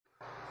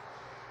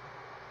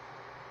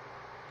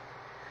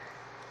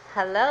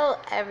Hello,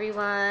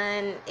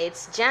 everyone.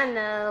 It's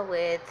Jenna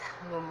with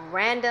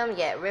Random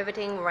Yet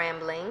Riveting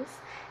Ramblings.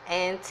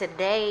 And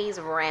today's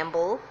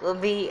ramble will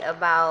be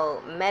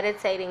about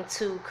meditating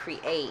to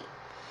create.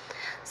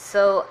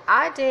 So,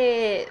 I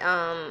did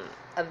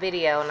a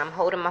video, and I'm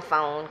holding my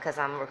phone because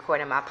I'm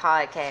recording my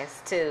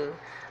podcast too.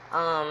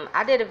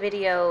 I did a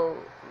video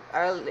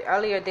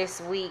earlier this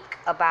week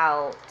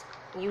about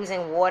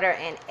using water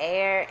and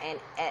air, and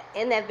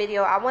in that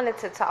video, I wanted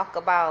to talk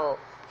about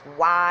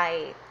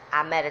why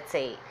I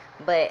meditate,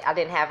 but I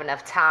didn't have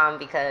enough time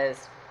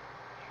because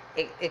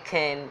I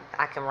can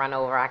run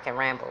over, I can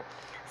ramble.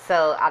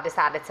 So I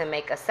decided to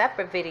make a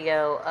separate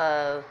video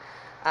of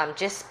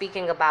just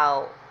speaking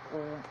about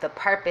the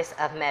purpose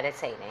of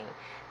meditating,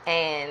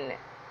 and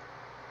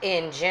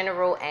in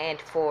general,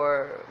 and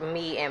for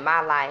me in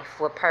my life,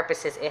 what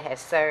purposes it has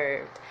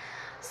served.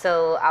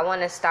 So I want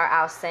to start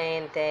out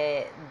saying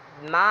that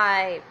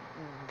my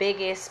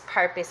biggest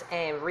purpose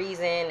and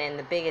reason, and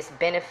the biggest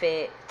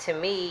benefit to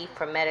me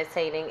for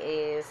meditating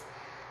is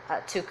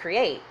to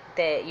create.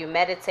 That you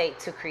meditate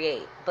to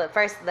create. But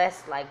first,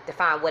 let's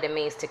define what it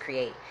means to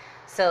create.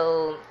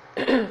 So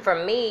for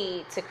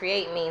me, to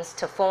create means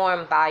to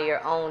form by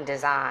your own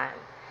design.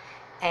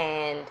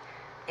 And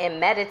in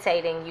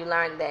meditating, you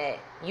learn that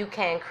you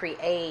can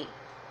create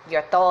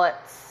your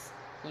thoughts,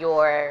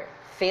 your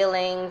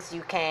feelings.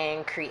 You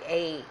can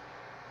create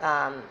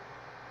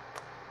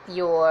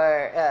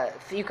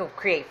you can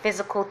create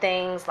physical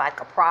things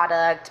like a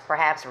product,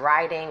 perhaps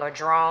writing or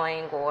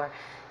drawing or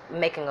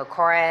making a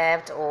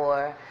craft,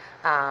 or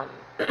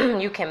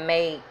you can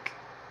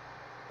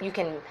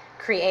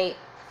create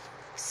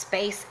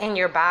space in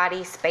your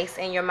body, space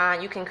in your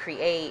mind. You can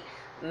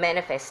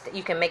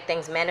you can make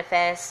things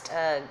manifest.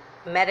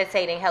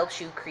 Meditating helps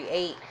you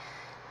create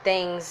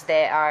things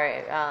that are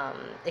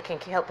it can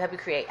help you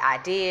create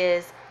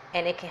ideas,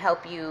 and it can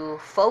help you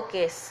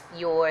focus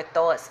your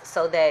thoughts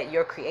so that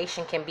your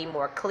creation can be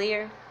more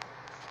clear.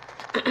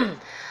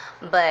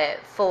 But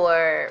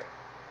for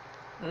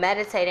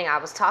meditating, I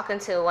was talking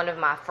to one of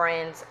my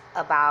friends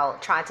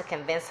about trying to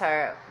convince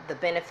her the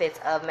benefits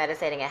of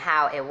meditating and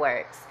how it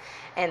works.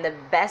 And the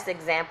best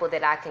example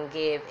that I can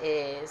give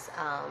is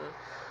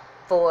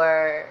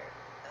for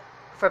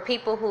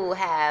people who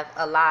have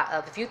a lot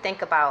of, if you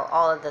think about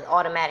all of the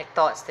automatic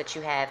thoughts that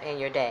you have in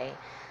your day.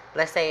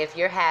 Let's say if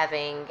you're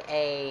having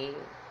a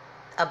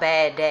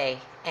bad day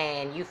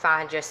and you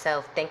find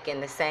yourself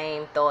thinking the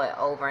same thought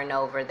over and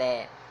over,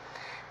 that,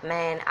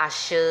 man, I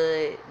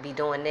should be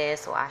doing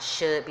this, or I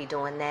should be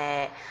doing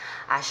that.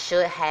 I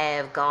should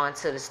have gone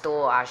to the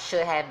store. I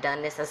should have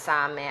done this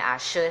assignment. I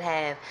should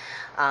have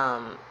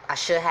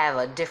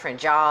a different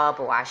job,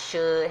 or I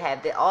should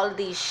have all of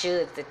these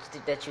shoulds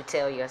that you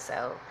tell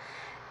yourself.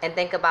 And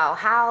think about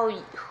how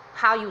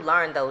you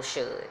learned those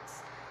shoulds.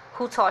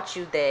 Who taught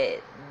you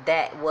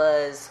that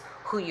was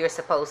who you're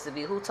supposed to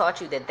be? Who taught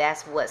you that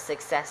that's what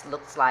success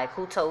looks like?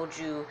 Who told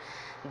you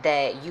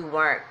that you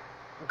weren't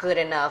good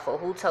enough? Or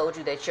who told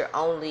you that you're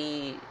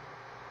only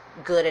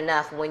good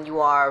enough when you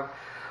are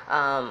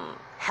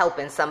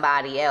helping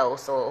somebody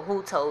else? Or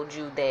who told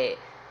you that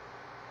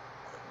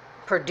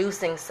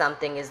producing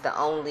something is the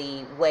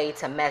only way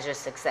to measure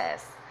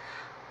success?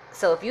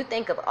 So if you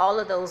think of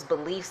all of those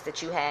beliefs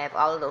that you have,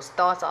 all of those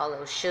thoughts, all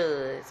those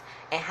shoulds,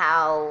 and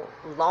how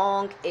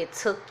long it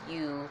took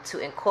you to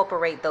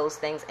incorporate those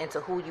things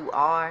into who you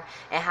are,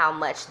 and how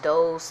much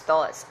those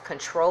thoughts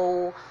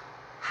control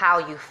how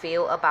you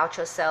feel about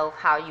yourself,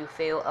 how you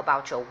feel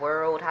about your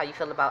world, how you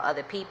feel about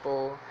other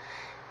people,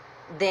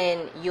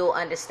 then you'll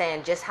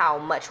understand just how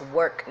much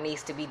work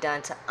needs to be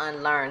done to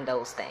unlearn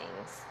those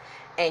things.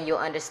 And you'll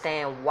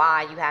understand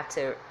why you have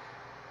to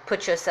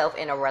put yourself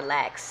in a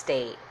relaxed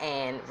state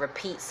and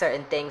repeat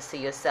certain things to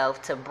yourself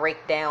to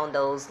break down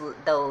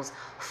those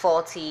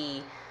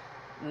faulty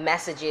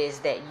messages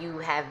that you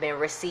have been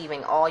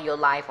receiving all your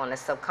life on a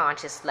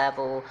subconscious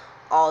level,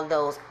 all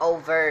those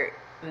overt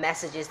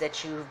messages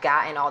that you've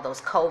gotten, all those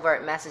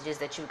covert messages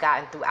that you've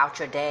gotten throughout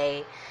your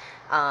day,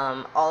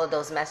 all of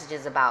those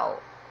messages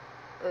about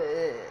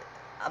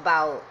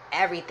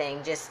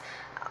everything, just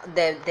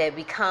that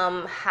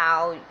become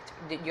how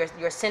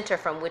your center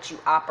from which you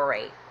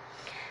operate.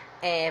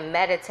 And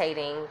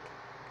meditating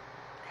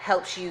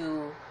helps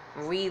you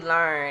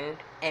relearn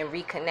and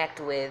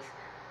reconnect with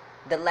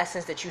the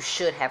lessons that you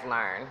should have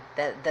learned,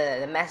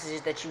 the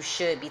messages that you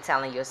should be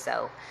telling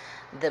yourself,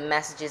 the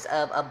messages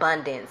of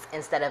abundance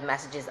instead of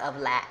messages of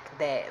lack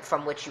that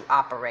from which you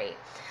operate.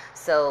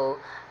 So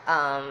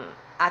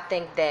I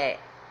think that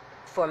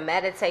for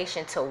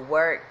meditation to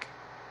work,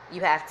 you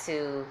have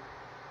to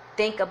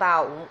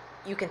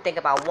you can think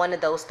about one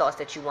of those thoughts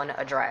that you want to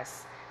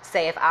address.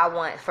 Say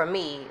for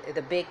me,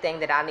 the big thing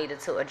that I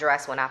needed to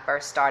address when I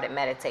first started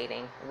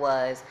meditating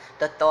was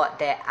the thought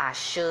that I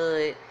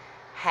should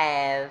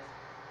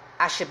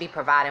be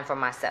providing for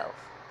myself.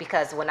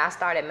 Because when I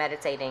started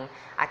meditating,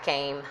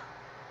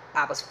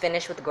 I was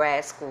finished with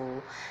grad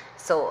school,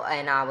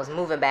 and I was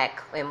moving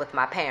back in with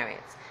my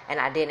parents, and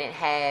I didn't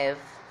have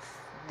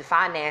the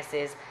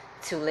finances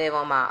to live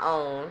on my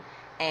own.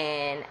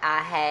 and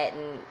I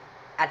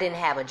didn't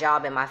have a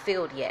job in my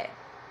field yet,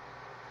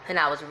 and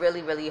I was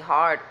really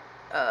hard.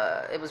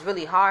 It was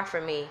really hard for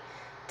me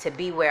to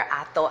be where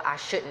I thought I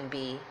shouldn't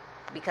be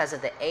because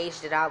of the age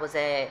that I was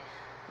at,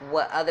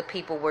 what other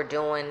people were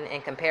doing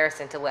in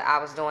comparison to what I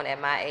was doing at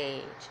my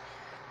age,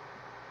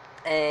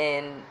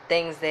 and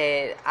things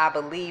that I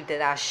believed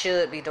that I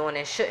should be doing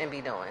and shouldn't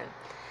be doing.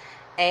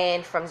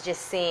 And from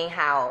just seeing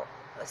my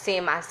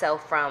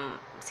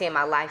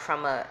life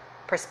from a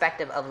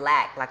perspective of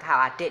lack, like how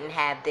I didn't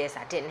have this,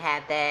 I didn't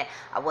have that,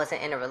 I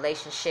wasn't in a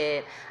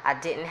relationship, I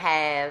didn't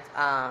have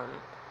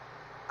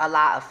a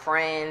lot of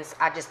friends.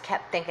 I just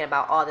kept thinking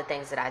about all the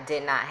things that I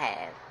did not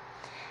have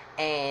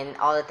and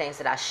all the things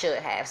that I should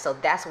have. So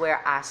that's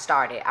where I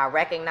started. I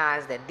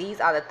recognized that these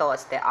are the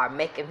thoughts that are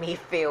making me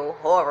feel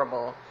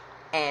horrible,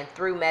 and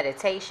through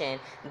meditation,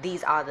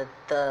 these are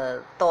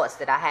the thoughts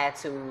that I had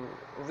to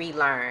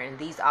relearn.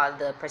 These are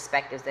the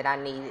perspectives that I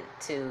needed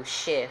to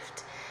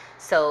shift.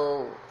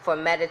 So for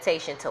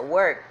meditation to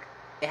work,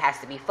 it has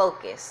to be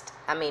focused.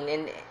 I mean,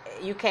 and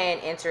you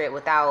can't enter it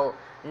without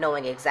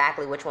knowing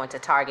exactly which one to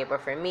target.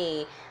 But for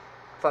me,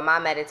 for my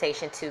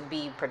meditation to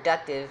be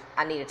productive,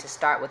 I needed to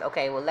start with,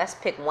 okay, well, let's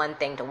pick one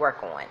thing to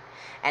work on.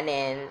 And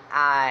then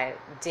I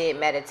did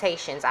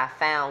meditations. I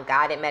found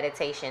guided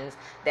meditations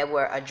that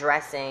were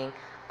addressing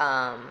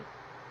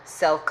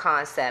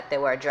self-concept, that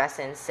were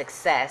addressing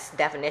success,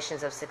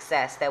 definitions of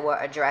success, that were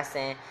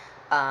addressing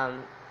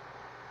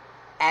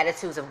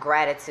attitudes of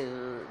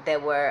gratitude,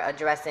 that were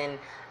addressing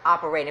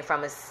operating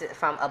from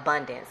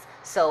abundance.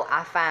 So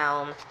I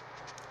found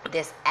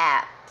this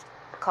app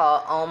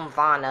called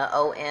Omvana,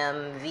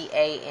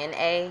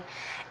 Omvana,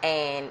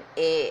 and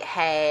it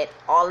had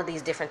all of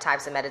these different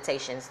types of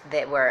meditations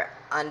that were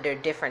under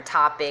different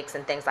topics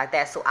and things like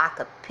that, so I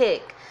could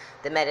pick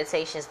the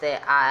meditations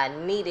that I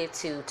needed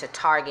to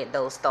target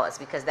those thoughts,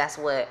 because that's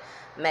what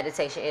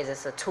meditation is.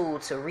 It's a tool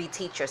to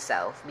reteach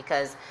yourself,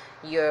 because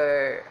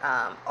you're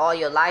all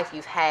your life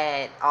you've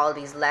had all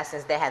these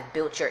lessons that have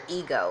built your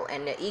ego,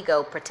 and the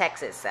ego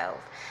protects itself.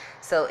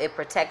 So it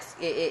protects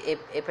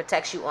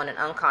you on an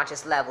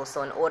unconscious level.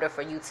 So in order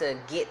for you to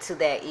get to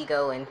that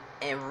ego and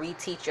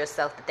reteach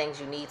yourself the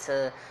things you need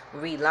to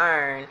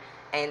relearn,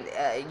 and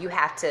you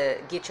have to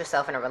get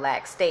yourself in a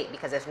relaxed state,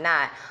 because if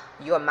not,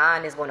 your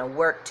mind is going to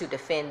work to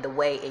defend the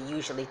way it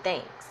usually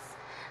thinks.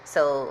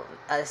 So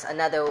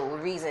another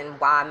reason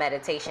why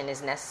meditation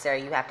is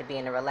necessary, you have to be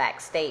in a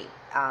relaxed state.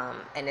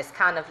 And it's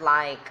kind of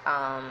like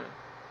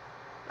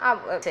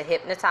to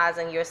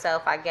hypnotizing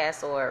yourself, I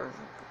guess, or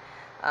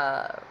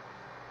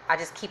I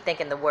just keep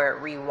thinking the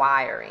word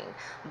rewiring.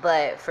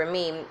 But for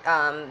me,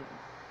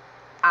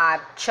 I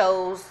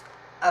chose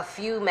a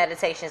few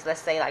meditations,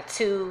 let's say like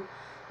 2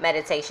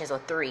 meditations or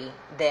 3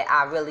 that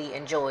I really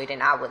enjoyed,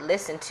 and I would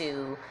listen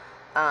to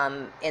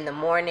in the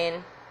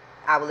morning.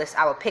 I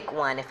would pick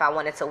one if I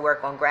wanted to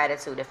work on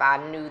gratitude, if I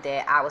knew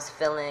that I was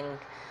feeling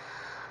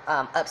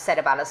upset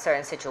about a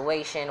certain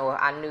situation, or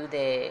I knew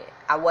that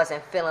I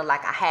wasn't feeling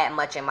like I had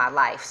much in my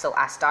life. So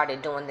I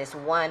started doing this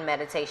one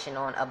meditation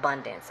on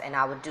abundance, and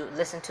I would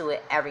listen to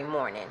it every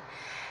morning.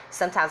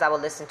 Sometimes I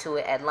would listen to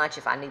it at lunch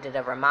if I needed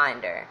a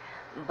reminder.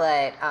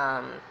 But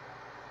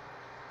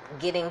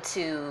getting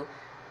to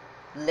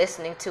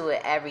listening to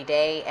it every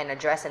day and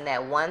addressing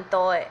that one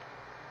thought,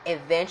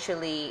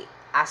 eventually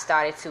I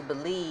started to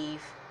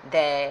believe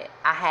that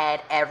I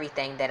had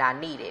everything that I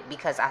needed,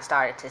 because I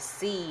started to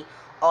see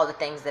all the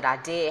things that I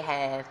did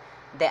have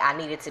that I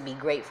needed to be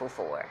grateful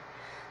for.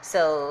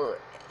 So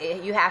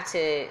you have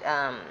to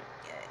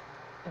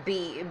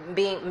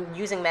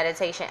using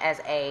meditation as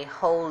a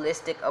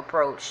holistic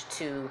approach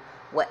to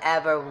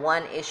whatever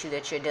one issue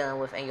that you're dealing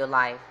with in your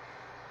life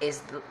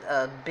is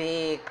a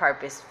big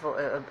purpose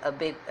for a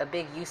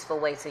big useful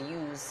way to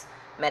use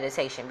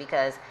meditation,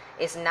 because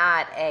it's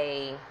not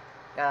a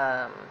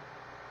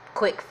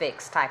quick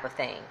fix type of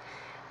thing,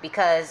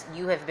 because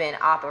you have been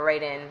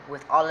operating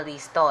with all of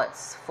these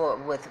thoughts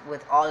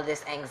with all of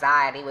this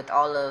anxiety, with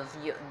all of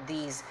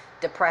these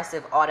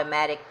depressive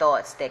automatic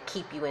thoughts that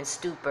keep you in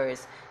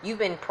stupors. You've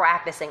been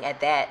practicing at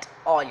that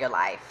all your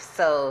life.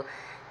 So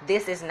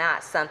this is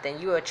not something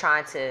you are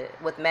trying to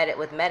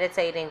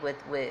meditating with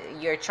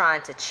you're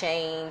trying to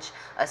change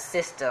a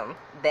system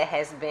that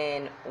has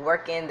been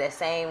working the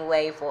same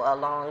way for a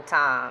long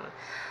time.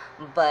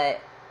 But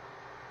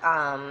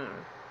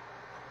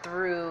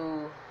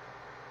through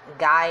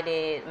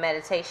guided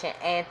meditation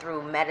and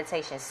through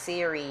meditation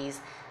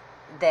series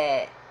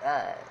that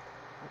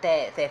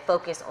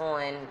focus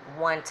on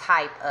one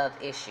type of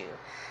issue.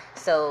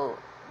 So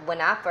when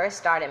I first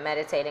started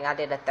meditating, I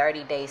did a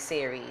 30-day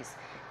series,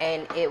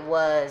 and it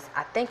was,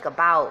 I think,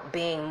 about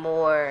being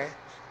more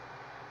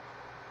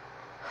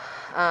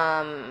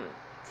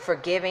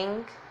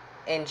forgiving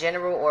in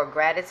general, or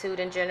gratitude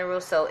in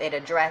general. So it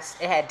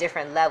had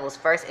different levels.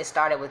 First, it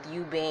started with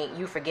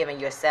you forgiving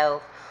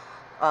yourself,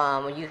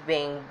 you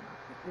being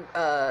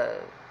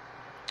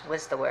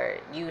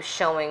you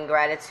showing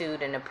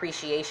gratitude and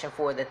appreciation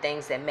for the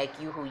things that make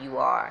you who you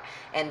are.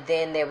 And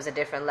then there was a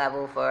different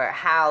level for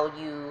how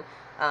you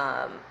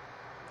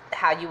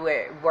how you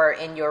were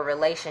in your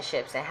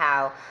relationships, and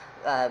how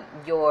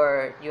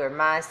your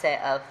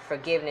mindset of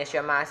forgiveness,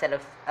 your mindset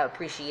of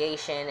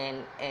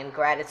appreciation and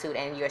gratitude,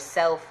 and your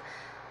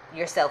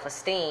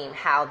self-esteem,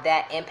 how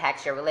that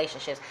impacts your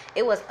relationships.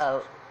 It was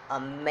a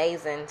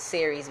amazing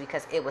series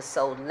because it was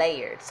so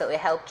layered. So it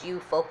helped you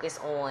focus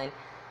on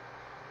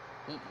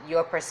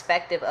your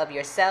perspective of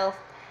yourself,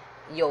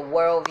 your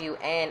worldview,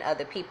 and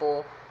other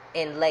people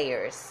in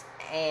layers.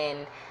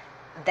 And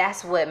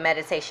that's what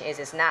meditation is.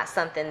 It's not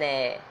something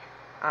that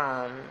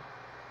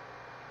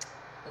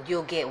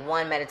you'll get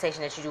one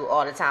meditation that you do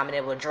all the time and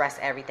it will address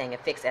everything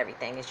and fix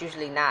everything. It's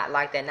usually not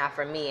like that, not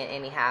for me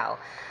anyhow.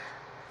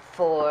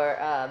 For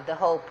the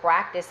whole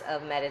practice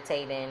of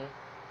meditating,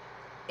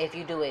 if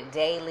you do it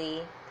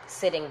daily,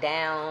 sitting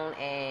down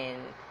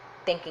and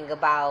thinking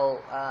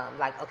about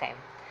okay,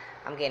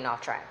 I'm getting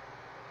off track.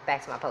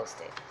 Back to my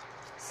post-it.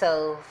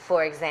 So,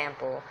 for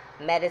example,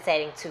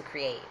 meditating to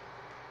create.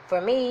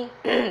 For me,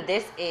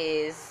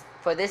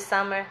 for this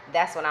summer,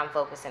 that's what I'm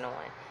focusing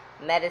on.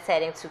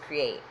 Meditating to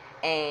create.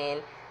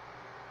 And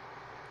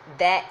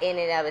that in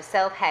and of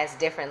itself has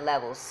different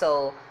levels.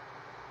 So,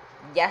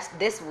 yes,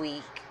 this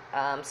week,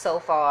 so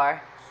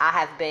far, I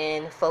have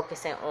been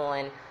focusing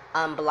on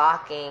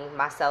unblocking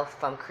myself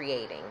from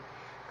creating.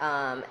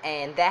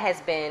 And that has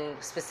been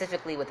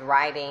specifically with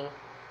writing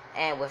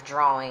and with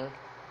drawing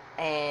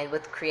and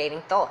with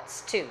creating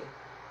thoughts too.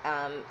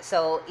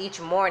 So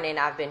each morning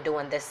I've been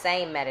doing the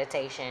same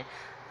meditation,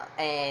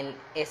 and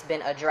it's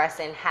been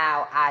addressing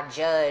how I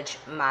judge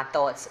my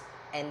thoughts,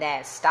 and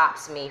that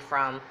stops me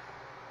from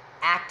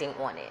acting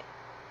on it,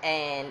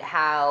 and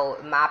how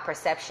my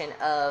perception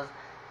of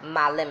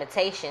my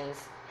limitations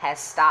has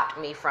stopped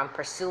me from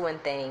pursuing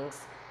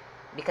things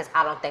because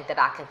I don't think that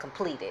I can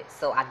complete it.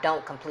 So I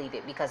don't complete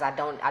it because I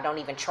don't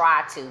even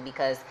try to,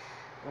 because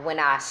when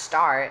I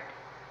start,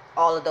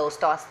 all of those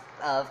thoughts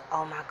of,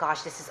 oh my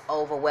gosh, this is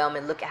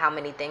overwhelming, look at how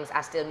many things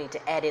I still need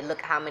to edit, look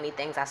at how many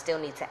things I still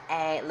need to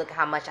add, look at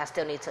how much I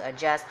still need to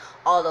adjust,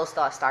 all those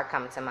thoughts start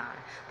coming to mind.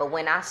 But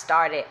when I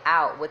started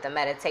out with a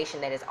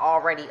meditation that is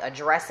already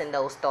addressing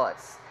those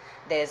thoughts,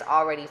 that has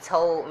already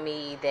told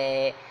me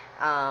that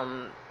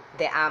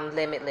that I'm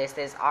limitless,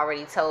 that's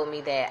already told me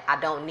that I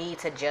don't need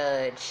to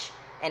judge,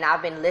 and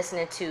I've been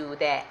listening to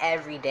that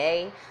every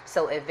day.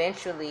 So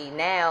eventually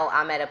now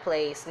I'm at a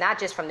place, not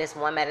just from this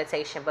one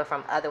meditation, but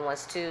from other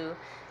ones too.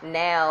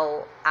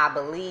 Now I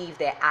believe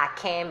that I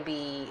can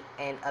be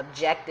an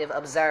objective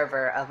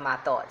observer of my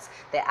thoughts,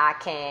 that I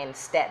can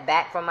step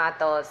back from my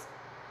thoughts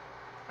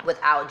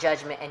without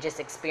judgment and just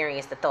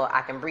experience the thought.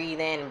 I can breathe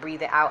in and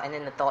breathe it out, and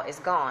then the thought is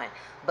gone.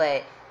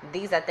 But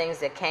these are things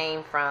that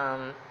came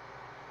from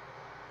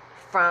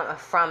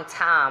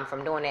time,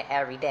 from doing it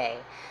every day.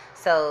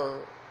 So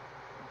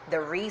the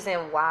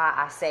reason why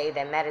I say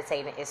that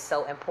meditating is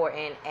so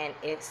important, and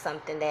it's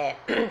something that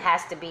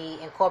has to be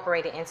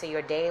incorporated into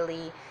your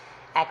daily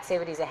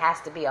activities, it has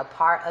to be a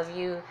part of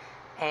you,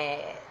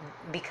 and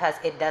because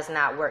it does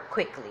not work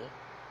quickly.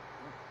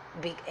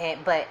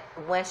 But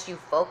once you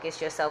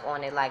focus yourself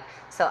on it, like,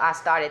 so I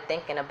started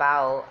thinking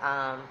about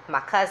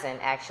my cousin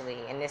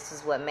actually, and this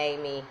is what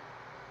made me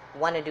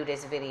want to do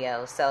this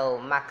video. So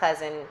my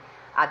cousin,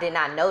 I did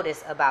not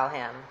notice about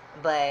him,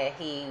 but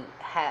he's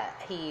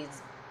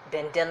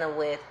been dealing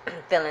with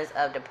feelings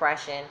of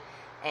depression,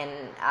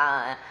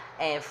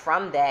 and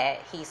from that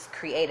he's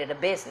created a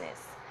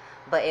business.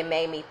 But it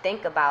made me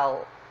think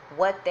about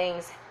what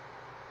things,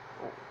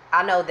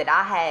 I know that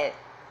I had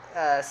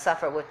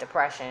suffered with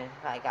depression.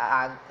 Like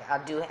I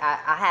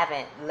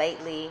haven't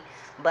lately,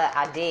 but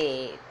I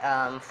did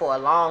for a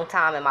long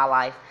time in my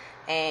life,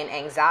 and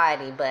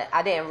anxiety, but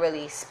I didn't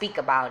really speak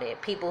about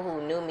it. People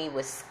who knew me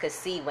could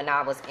see when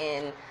I was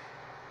in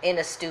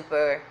a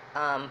stupor,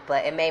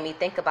 but it made me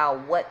think about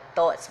what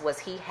thoughts was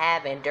he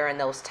having during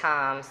those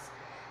times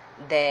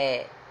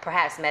that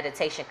perhaps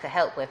meditation could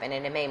help with. And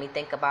then it made me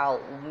think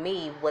about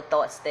me, what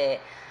thoughts that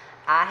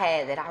I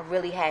had that I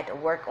really had to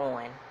work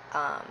on.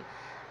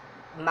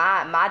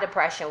 My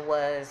depression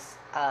was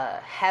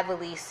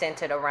heavily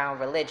centered around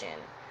religion.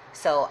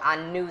 So I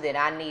knew that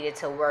I needed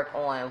to work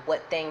on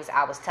what things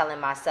I was telling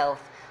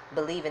myself,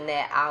 believing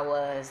that I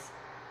was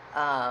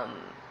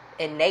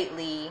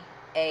innately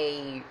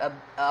a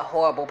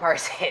horrible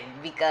person,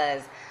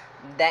 because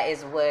that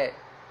is what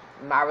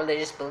my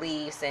religious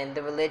beliefs and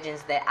the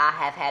religions that I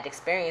have had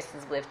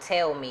experiences with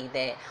tell me,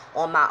 that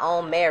on my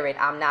own merit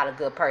I'm not a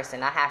good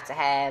person. I have to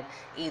have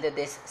either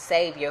this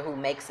savior who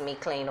makes me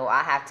clean, or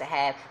I have to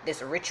have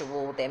this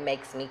ritual that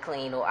makes me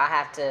clean, or I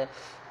have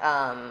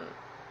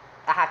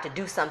to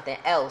do something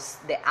else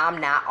that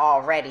I'm not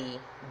already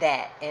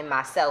that in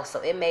myself. So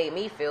it made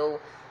me feel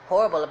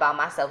horrible about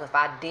myself if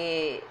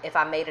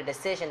I made a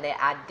decision that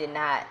I did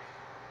not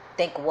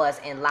think was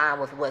in line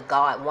with what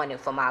God wanted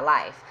for my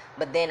life.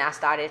 But then I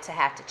started to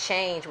have to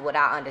change what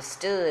I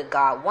understood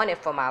God wanted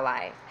for my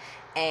life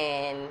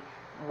and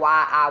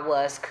why I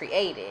was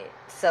created.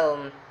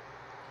 So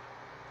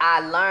I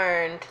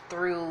learned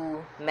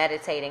through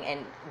meditating,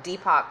 and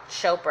Deepak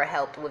Chopra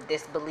helped with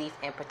this belief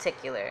in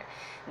particular,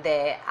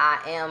 that I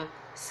am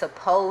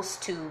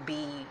supposed to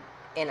be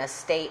in a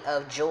state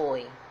of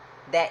joy.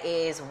 That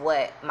is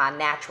what my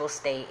natural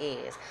state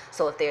is.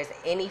 So if there's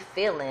any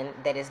feeling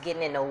that is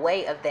getting in the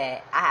way of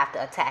that, I have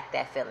to attack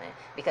that feeling,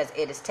 because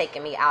it is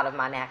taking me out of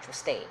my natural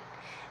state.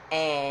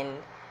 And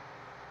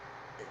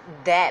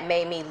that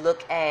made me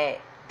look at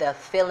the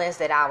feelings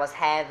that I was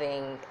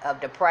having of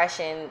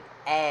depression,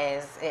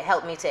 as it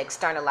helped me to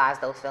externalize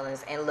those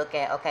feelings and look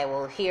at, okay,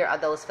 well, here are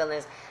those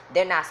feelings.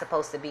 They're not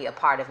supposed to be a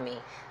part of me.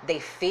 They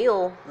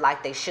feel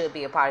like they should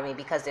be a part of me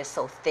because they're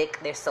so thick,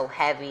 they're so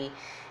heavy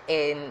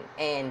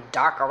and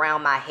dark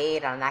around my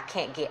head, and I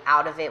can't get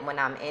out of it when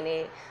I'm in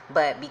it.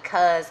 But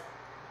because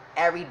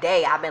every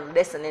day I've been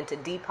listening to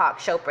Deepak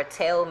Chopra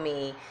tell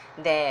me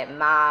that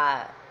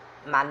my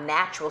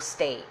natural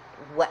state,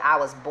 what I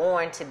was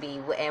born to be,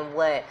 and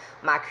what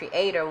my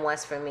creator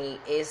wants for me,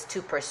 is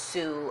to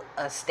pursue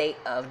a state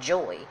of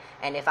joy.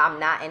 And if I'm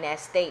not in that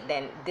state,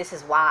 then this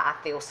is why I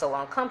feel so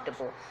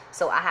uncomfortable.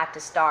 So I have to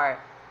start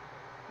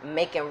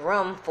making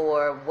room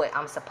for what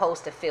I'm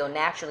supposed to feel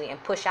naturally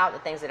and push out the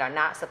things that are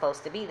not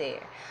supposed to be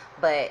there.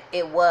 But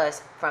it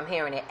was from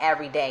hearing it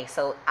every day.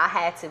 So I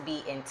had to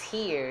be in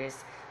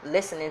tears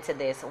listening to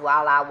this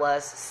while I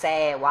was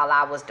sad, while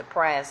I was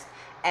depressed,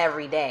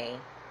 every day.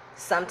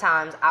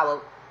 Sometimes I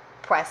would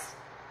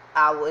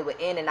it would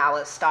end and I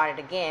would start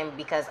it again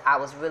because I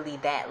was really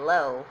that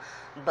low.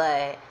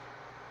 But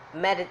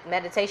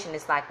meditation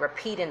is like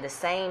repeating the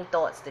same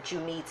thoughts that you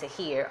need to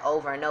hear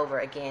over and over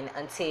again,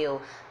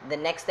 until the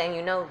next thing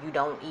you know,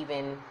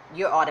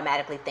 you're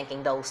automatically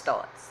thinking those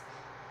thoughts.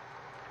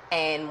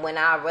 And when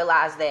I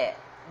realized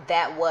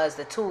that was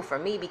the tool for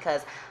me,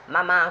 because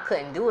my mind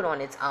couldn't do it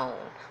on its own.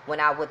 When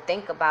I would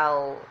think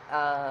about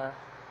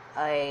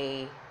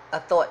a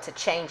thought to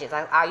change it,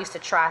 I used to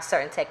try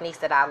certain techniques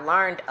that I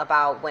learned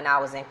about when I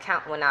was in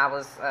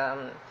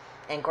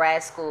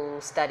grad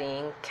school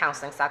studying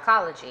counseling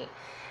psychology.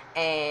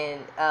 And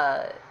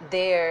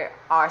there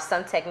are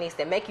some techniques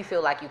that make you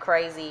feel like you're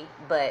crazy,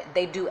 but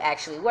they do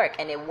actually work.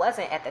 And it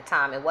wasn't at the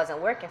time, it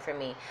wasn't working for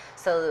me.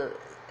 So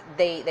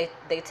they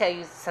tell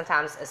you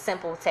sometimes a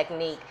simple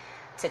technique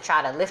to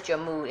try to lift your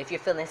mood if you're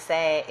feeling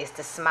sad is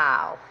to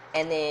smile,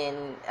 and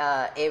then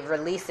it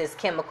releases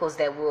chemicals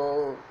that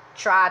will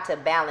try to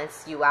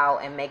balance you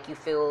out and make you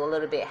feel a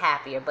little bit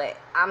happier. But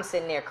I'm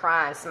sitting there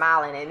crying,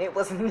 smiling, and it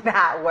was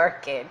not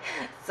working.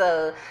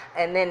 So,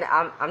 and then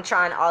I'm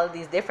trying all of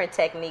these different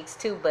techniques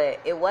too, but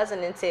it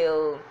wasn't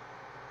until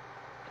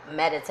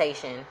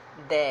meditation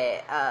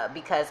that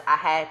because I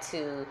had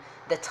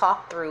the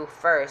talk through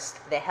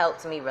first that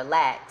helped me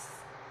relax,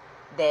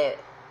 that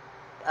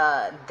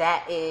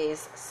that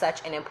is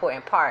such an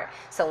important part.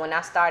 So when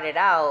I started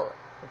out,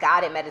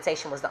 guided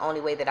meditation was the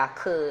only way that I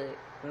could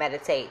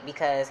meditate,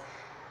 because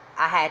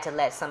I had to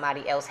let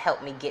somebody else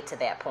help me get to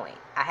that point.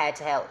 I had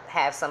to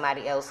have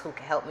somebody else who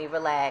could help me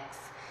relax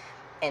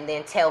and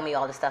then tell me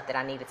all the stuff that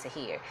I needed to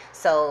hear.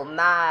 So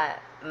my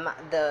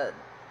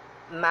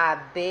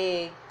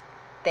big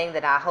thing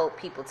that I hope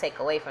people take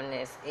away from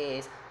this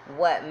is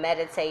what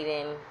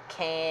meditating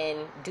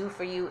can do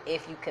for you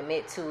if you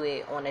commit to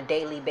it on a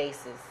daily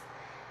basis.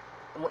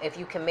 If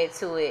you commit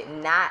to it,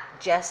 not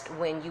just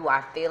when you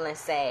are feeling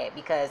sad,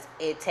 because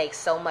it takes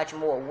so much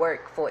more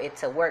work for it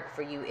to work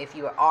for you if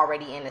you are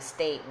already in a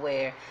state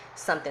where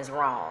something's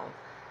wrong.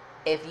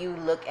 If you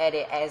look at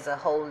it as a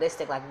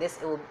holistic, like this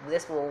will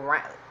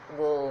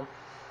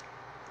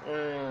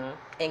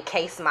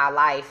encase my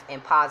life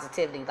in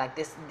positivity, like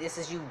this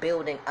is you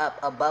building up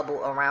a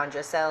bubble around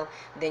yourself,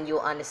 then you'll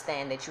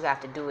understand that you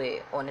have to do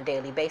it on a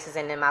daily basis.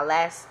 And in my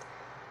last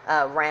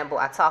ramble,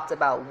 I talked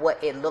about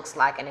what it looks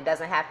like, and it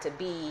doesn't have to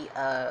be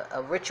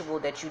a ritual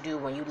that you do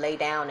when you lay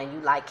down and you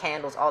light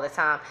candles all the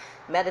time.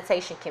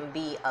 Meditation can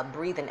be a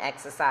breathing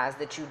exercise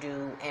that you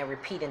do and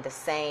repeating the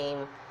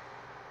same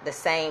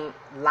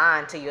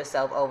line to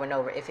yourself over and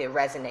over if it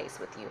resonates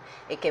with you.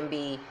 It can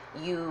be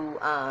you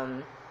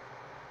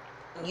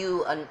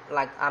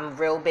like I'm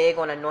real big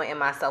on anointing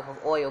myself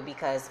with oil,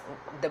 because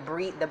the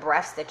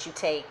breaths that you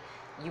take,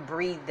 you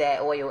breathe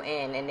that oil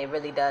in, and it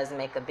really does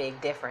make a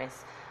big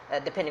difference.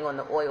 Depending on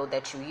the oil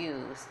that you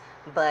use.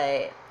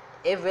 But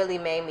it really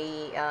made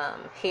me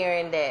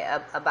hearing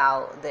that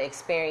about the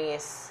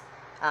experience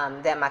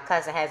that my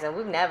cousin has, and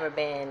we've never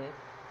been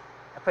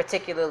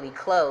particularly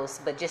close,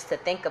 but just to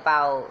think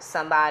about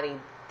somebody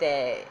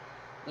that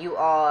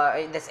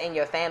that's in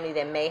your family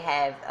that may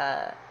have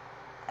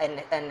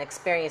an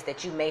experience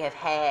that you may have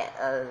had,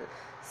 a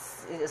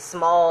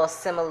small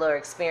similar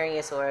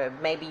experience, or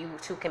maybe you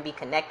two can be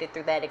connected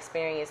through that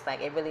experience. Like,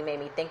 it really made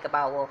me think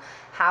about, well,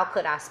 how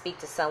could I speak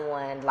to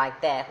someone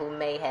like that who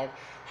may have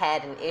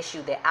had an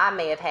issue that I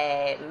may have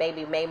had?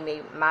 Maybe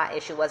my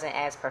issue wasn't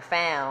as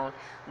profound,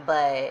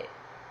 but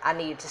I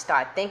needed to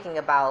start thinking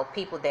about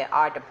people that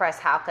are depressed.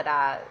 How can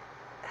I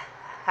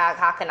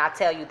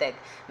tell you that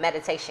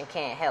meditation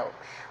can't help?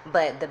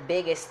 But the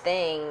biggest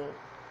thing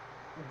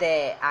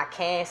that I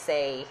can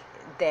say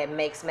that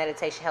makes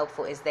meditation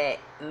helpful is that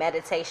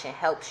meditation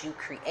helps you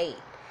create,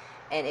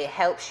 and it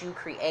helps you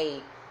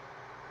create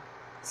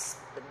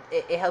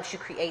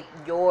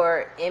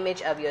your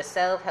image of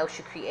yourself, helps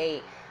you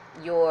create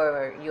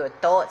your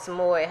thoughts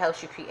more. It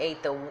helps you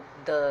create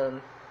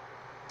the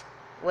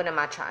what am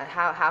I trying,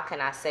 how can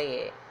I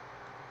say it,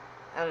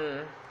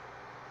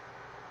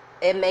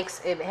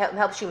 it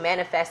helps you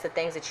manifest the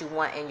things that you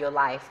want in your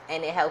life,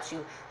 and it helps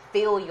you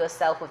fill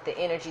yourself with the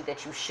energy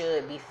that you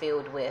should be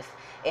filled with.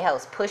 It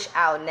helps push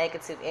out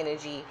negative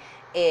energy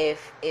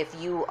if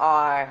you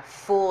are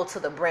full to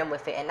the brim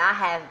with it. And I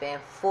have been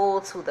full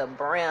to the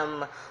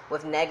brim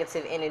with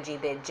negative energy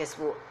that just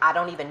I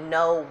don't even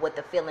know what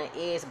the feeling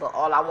is, but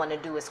all I want to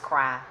do is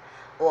cry,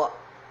 or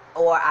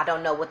I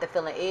don't know what the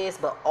feeling is,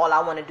 but all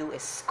I want to do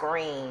is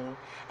scream.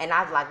 And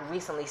I've like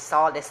recently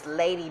saw this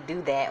lady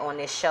do that on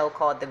this show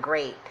called The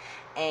Great,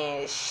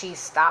 and she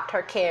stopped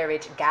her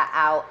carriage, got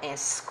out, and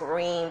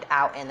screamed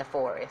out in the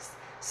forest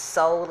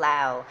so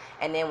loud.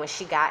 And then when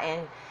she got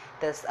in,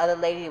 this other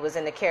lady who was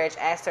in the carriage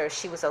asked her if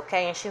she was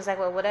okay, and she was like,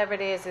 well, whatever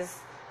it is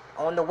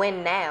on the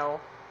wind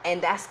now.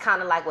 And that's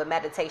kind of like what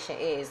meditation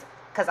is,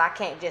 because I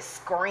can't just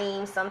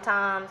scream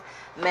sometimes.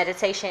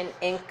 Meditation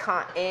in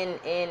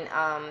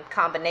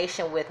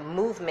combination with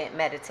movement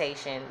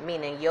meditation,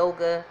 meaning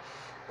yoga,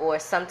 or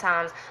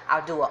sometimes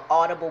I'll do an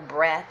audible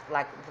breath,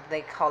 like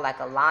they call like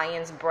a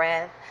lion's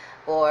breath,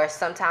 or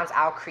sometimes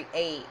I'll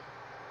create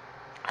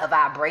a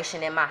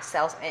vibration in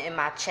myself, in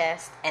my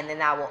chest, and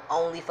then I will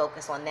only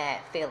focus on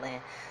that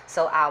feeling.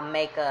 So I'll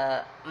make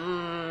a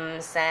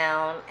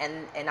sound,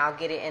 and I'll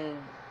get it in,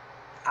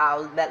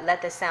 I'll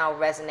let the sound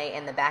resonate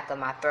in the back of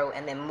my throat,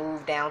 and then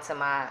move down to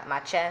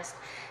my chest.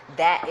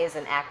 That is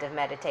an act of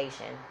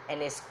meditation,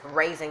 and it's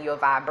raising your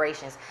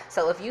vibrations.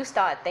 So if you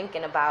start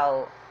thinking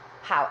about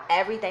how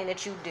everything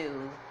that you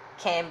do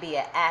can be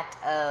an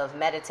act of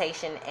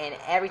meditation, and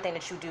everything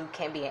that you do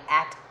can be an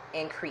act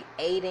in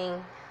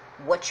creating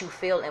what you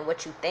feel and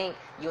what you think,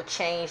 you'll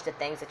change the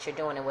things that you're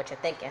doing and what you're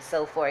thinking.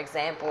 So for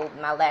example,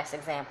 my last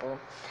example,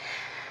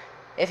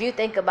 if you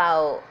think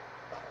about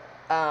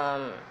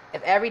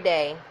if every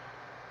day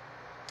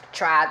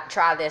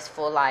try this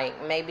for like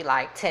maybe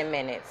like 10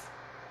 minutes.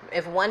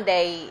 If one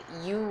day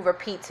you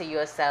repeat to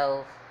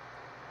yourself,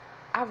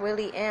 I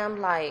really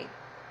am like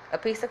a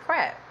piece of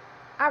crap,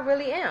 I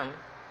really am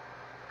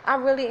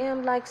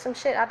like some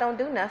shit, I don't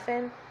do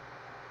nothing,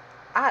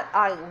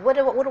 what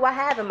do I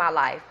have in my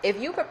life?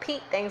 If you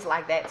repeat things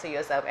like that to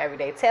yourself every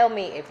day, tell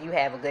me if you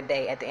have a good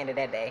day at the end of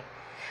that day.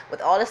 With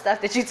all the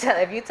stuff that you tell,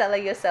 if you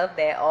telling yourself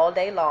that all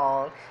day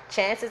long,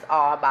 chances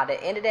are by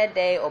the end of that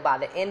day, or by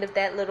the end of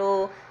that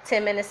little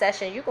 10-minute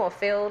session, you're gonna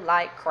feel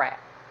like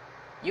crap.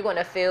 You're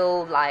gonna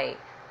feel like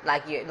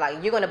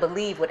you're gonna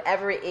believe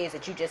whatever it is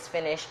that you just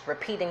finished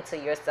repeating to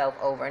yourself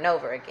over and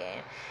over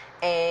again.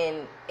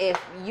 And if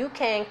you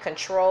can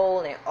control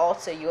and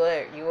alter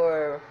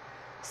your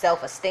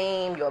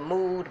self-esteem, your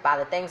mood by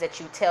the things that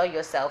you tell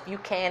yourself, you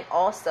can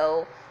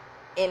also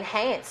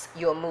enhance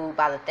your mood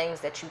by the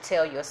things that you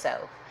tell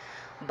yourself.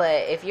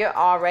 But if you're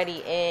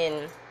already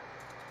in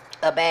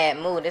a bad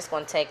mood, it's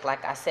going to take,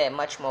 like I said,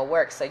 much more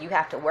work. So you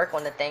have to work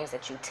on the things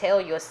that you tell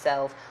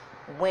yourself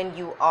when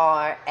you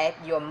are at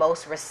your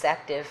most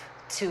receptive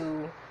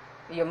to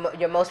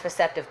your most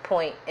receptive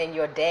point in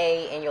your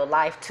day, in your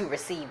life, to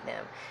receive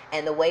them.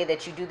 And the way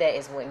that you do that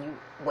is when you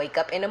wake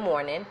up in the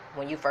morning,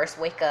 when you first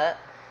wake up,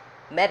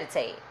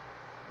 meditate.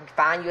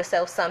 Find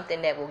yourself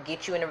something that will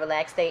get you in a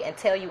relaxed state and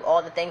tell you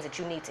all the things that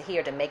you need to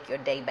hear to make your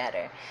day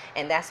better.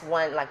 And that's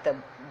one, like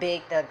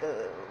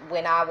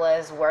when I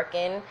was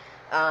working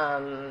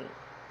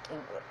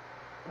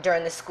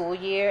during the school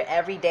year,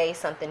 every day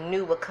something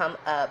new would come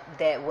up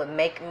that would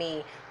make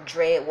me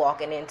dread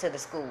walking into the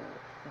school.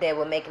 That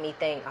would make me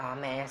think, oh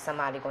man,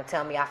 somebody gonna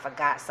tell me I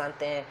forgot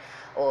something.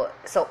 Or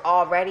so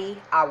already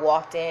I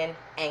walked in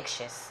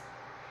anxious.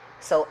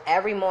 So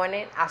every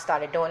morning I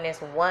started doing this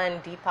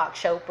one Deepak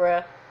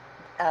Chopra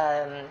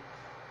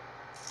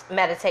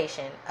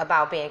meditation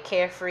about being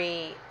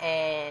carefree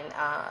and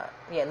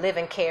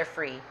living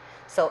carefree.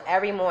 So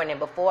every morning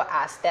before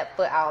I stepped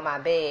foot out of my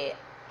bed,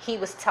 he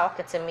was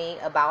talking to me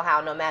about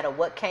how no matter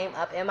what came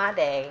up in my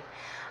day,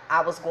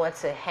 I was going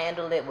to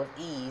handle it with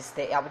ease.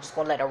 That I was just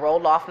going to let it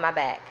roll off my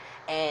back.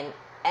 And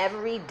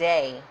every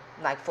day,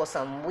 like for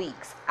some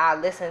weeks, I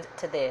listened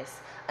to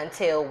this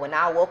until when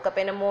I woke up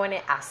in the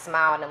morning, I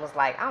smiled and was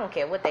like, I don't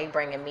care what they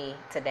bringing me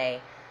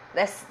today.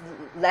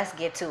 Let's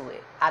get to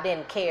it. I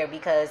didn't care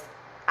because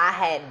I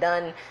had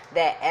done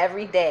that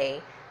every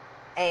day,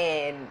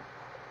 and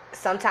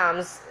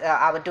sometimes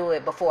I would do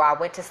it before I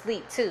went to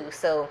sleep too.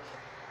 So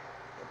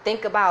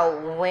think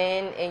about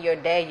when in your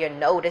day you're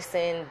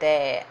noticing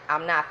that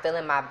I'm not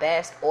feeling my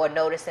best, or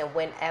noticing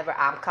whenever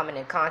I'm coming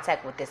in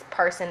contact with this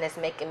person that's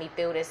making me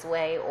feel this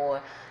way,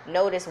 or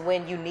notice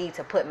when you need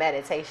to put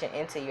meditation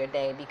into your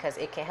day, because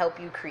it can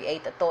help you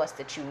create the thoughts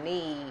that you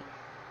need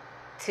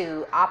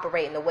to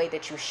operate in the way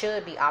that you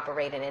should be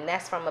operating. And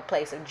that's from a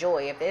place of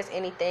joy. If there's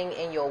anything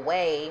in your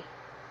way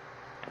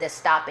that's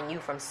stopping you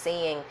from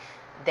seeing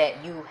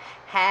that you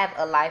have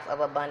a life of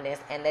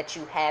abundance and that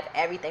you have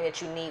everything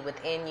that you need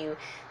within you,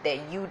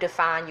 that you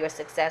define your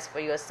success for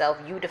yourself,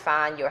 you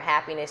define your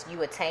happiness,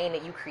 you attain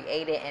it, you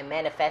create it and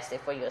manifest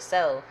it for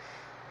yourself.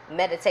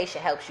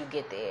 Meditation helps you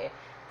get there.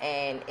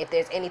 And if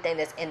there's anything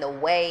that's in the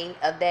way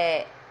of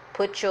that,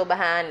 put your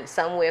behind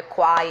somewhere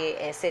quiet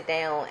and sit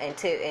down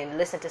and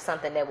listen to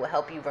something that will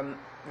help you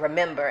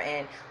remember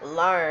and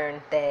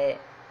learn that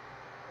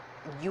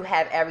you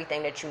have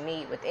everything that you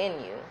need within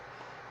you.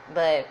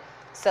 But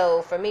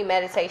so for me,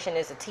 meditation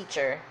is a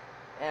teacher,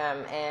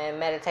 and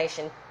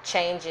meditation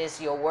changes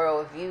your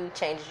worldview,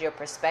 changes your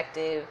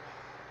perspective.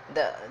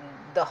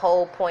 The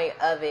whole point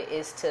of it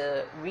is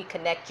to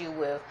reconnect you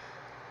with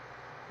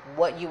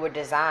what you were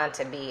designed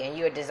to be, and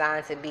you are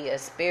designed to be a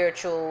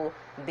spiritual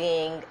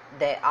being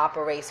that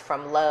operates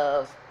from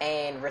love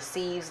and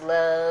receives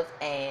love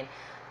and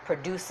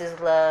produces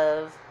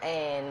love,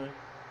 and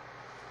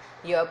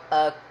you're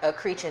a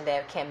creature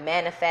that can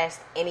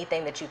manifest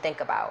anything that you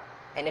think about.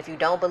 And if you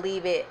don't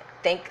believe it,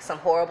 think some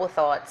horrible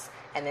thoughts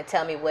and then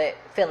tell me what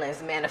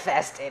feelings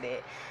manifested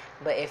it.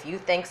 But if you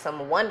think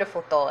some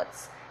wonderful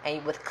thoughts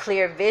and with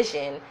clear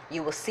vision,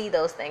 you will see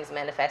those things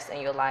manifest in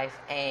your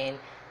life. And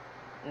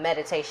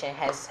meditation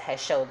has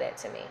showed that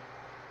to me.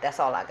 That's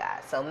all I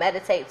got. So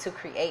meditate to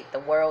create the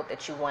world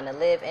that you want to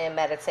live in.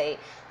 Meditate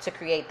to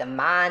create the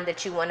mind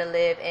that you want to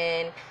live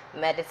in.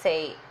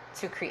 Meditate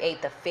to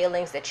create the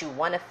feelings that you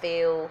want to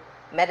feel.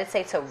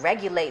 Meditate to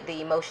regulate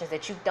the emotions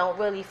that you don't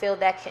really feel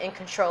that in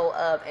control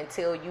of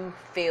until you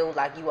feel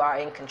like you are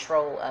in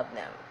control of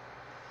them.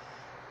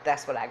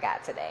 That's what I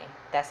got today.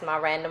 That's my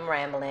random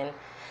rambling.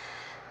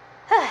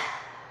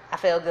 I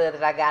feel good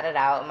that I got it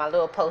out. My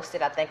little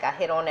post-it, I think I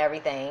hit on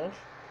everything.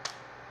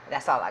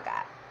 That's all I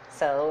got.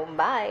 So,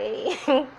 bye.